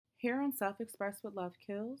Here on Self Express with Love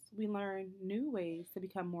Kills, we learn new ways to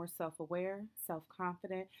become more self aware, self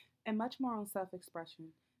confident, and much more on self expression.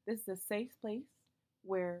 This is a safe place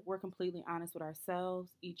where we're completely honest with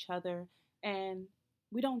ourselves, each other, and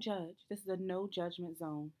we don't judge. This is a no judgment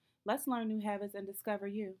zone. Let's learn new habits and discover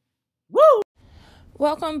you. Woo!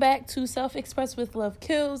 Welcome back to Self Express with Love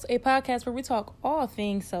Kills, a podcast where we talk all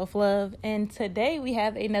things self love. And today we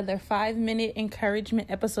have another 5-minute encouragement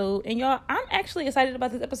episode. And y'all, I'm actually excited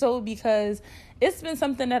about this episode because it's been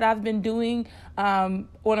something that I've been doing on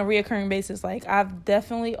a reoccurring basis. Like, I've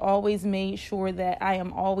definitely always made sure that I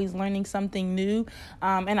am always learning something new.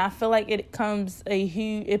 And I feel like it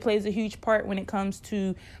plays a huge part when it comes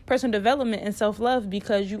to personal development and self-love,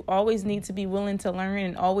 because you always need to be willing to learn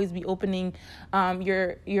and always be opening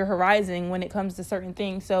your horizon when it comes to certain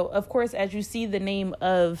things. So, of course, as you see the name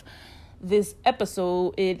of this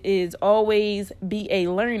episode, it is always be a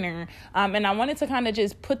learner. And I wanted to kind of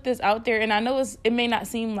just put this out there. And I know it may not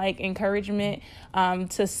seem like encouragement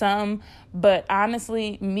to some, but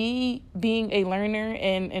honestly, me being a learner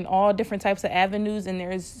in all different types of avenues, and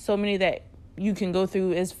there's so many that you can go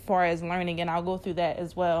through as far as learning, and I'll go through that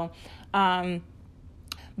as well.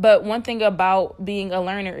 But one thing about being a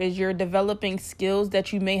learner is you're developing skills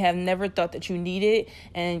that you may have never thought that you needed,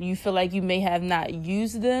 and you feel like you may have not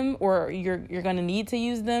used them, or you're going to need to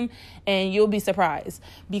use them, and you'll be surprised.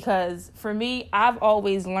 Because for me, I've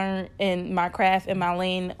always learned in my craft and my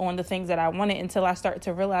lane on the things that I wanted, until I start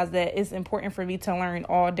to realize that it's important for me to learn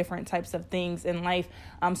all different types of things in life,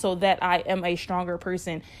 so that I am a stronger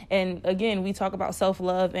person. And again, we talk about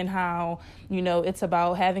self-love and how, it's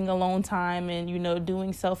about having alone time and,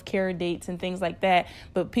 doing self-care dates and things like that.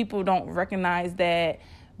 But people don't recognize that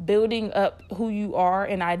building up who you are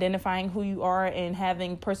and identifying who you are and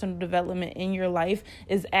having personal development in your life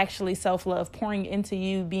is actually self-love, pouring into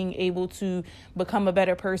you, being able to become a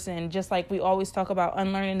better person. Just like we always talk about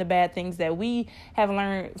unlearning the bad things that we have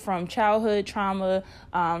learned from childhood trauma,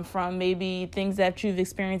 from maybe things that you've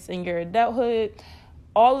experienced in your adulthood.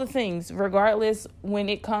 All the things, regardless, when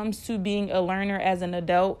it comes to being a learner as an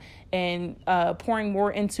adult and pouring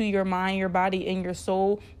more into your mind, your body, and your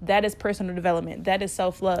soul, that is personal development. That is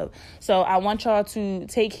self-love. So I want y'all to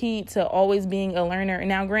take heed to always being a learner.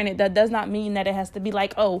 Now, granted, that does not mean that it has to be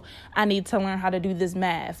like, oh, I need to learn how to do this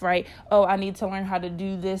math, right? Oh, I need to learn how to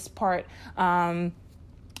do this part,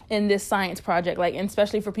 in this science project, and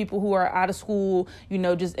especially for people who are out of school,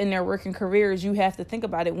 just in their working careers, you have to think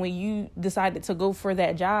about it. When you decided to go for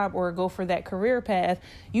that job or go for that career path,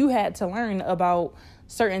 you had to learn about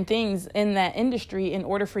certain things in that industry in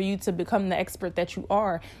order for you to become the expert that you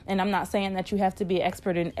are. And I'm not saying that you have to be an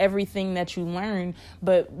expert in everything that you learn,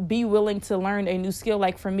 but be willing to learn a new skill.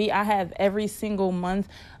 Like for me, I have every single month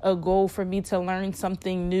a goal for me to learn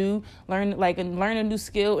something new, learn a new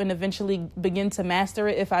skill, and eventually begin to master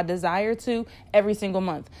it if I desire to, every single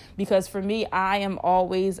month. Because for me, I am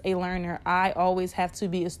always a learner. I always have to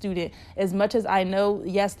be a student. As much as I know,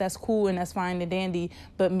 yes, that's cool and that's fine and dandy,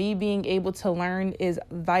 but me being able to learn is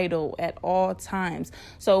vital at all times.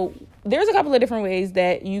 So there's a couple of different ways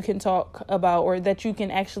that you can talk about, or that you can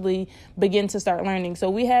actually begin to start learning. So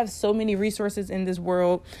we have so many resources in this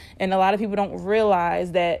world, and a lot of people don't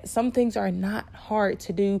realize that some things are not hard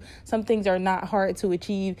to do. Some things are not hard to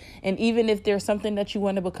achieve. And even if there's something that you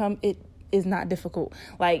want to become, it is not difficult.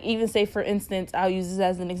 Like, even say, for instance, I'll use this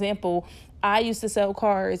as an example. I used to sell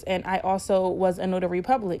cars, and I also was a notary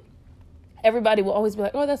public. Everybody will always be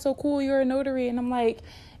like, oh, that's so cool, you're a notary. And I'm like,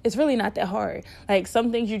 it's really not that hard. Like,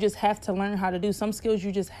 some things you just have to learn how to do. Some skills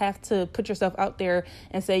you just have to put yourself out there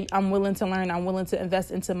and say, I'm willing to learn. I'm willing to invest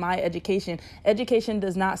into my education. Education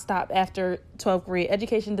does not stop after 12th grade.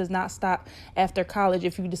 Education does not stop after college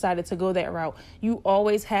if you decided to go that route. You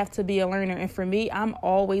always have to be a learner. And for me, I'm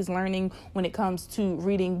always learning when it comes to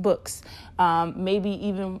reading books, maybe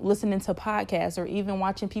even listening to podcasts, or even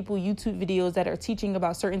watching people YouTube videos that are teaching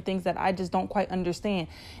about certain things that I just don't quite understand.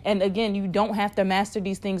 And again, you don't have to master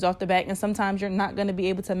these things off the back, and sometimes you're not going to be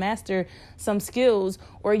able to master some skills,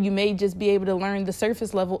 or you may just be able to learn the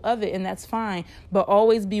surface level of it, and that's fine. But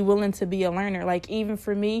always be willing to be a learner. Like, even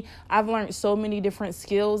for me, I've learned so many different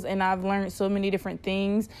skills, and I've learned so many different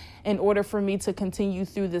things in order for me to continue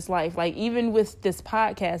through this life. Like, even with this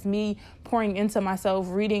podcast, me pouring into myself,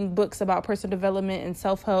 reading books about personal development and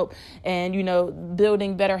self-help, and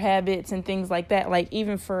building better habits and things like that. Like,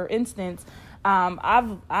 even for instance,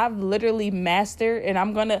 I've literally mastered, and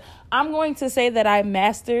I'm going to say that I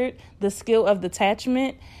mastered the skill of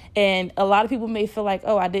detachment. And a lot of people may feel like,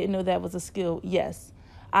 oh, I didn't know that was a skill. Yes,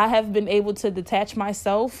 I have been able to detach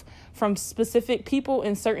myself from specific people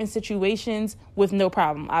in certain situations with no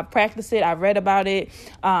problem. I've practiced it. I've read about it.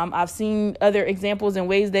 I've seen other examples and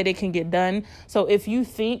ways that it can get done. So if you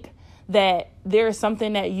think that there is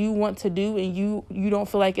something that you want to do and you don't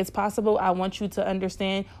feel like it's possible, I want you to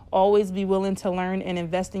understand, always be willing to learn and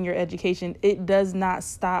invest in your education. It does not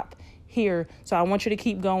stop here. So I want you to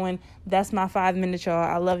keep going. That's my 5 minutes, y'all.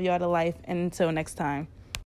 I love y'all to life. And until next time.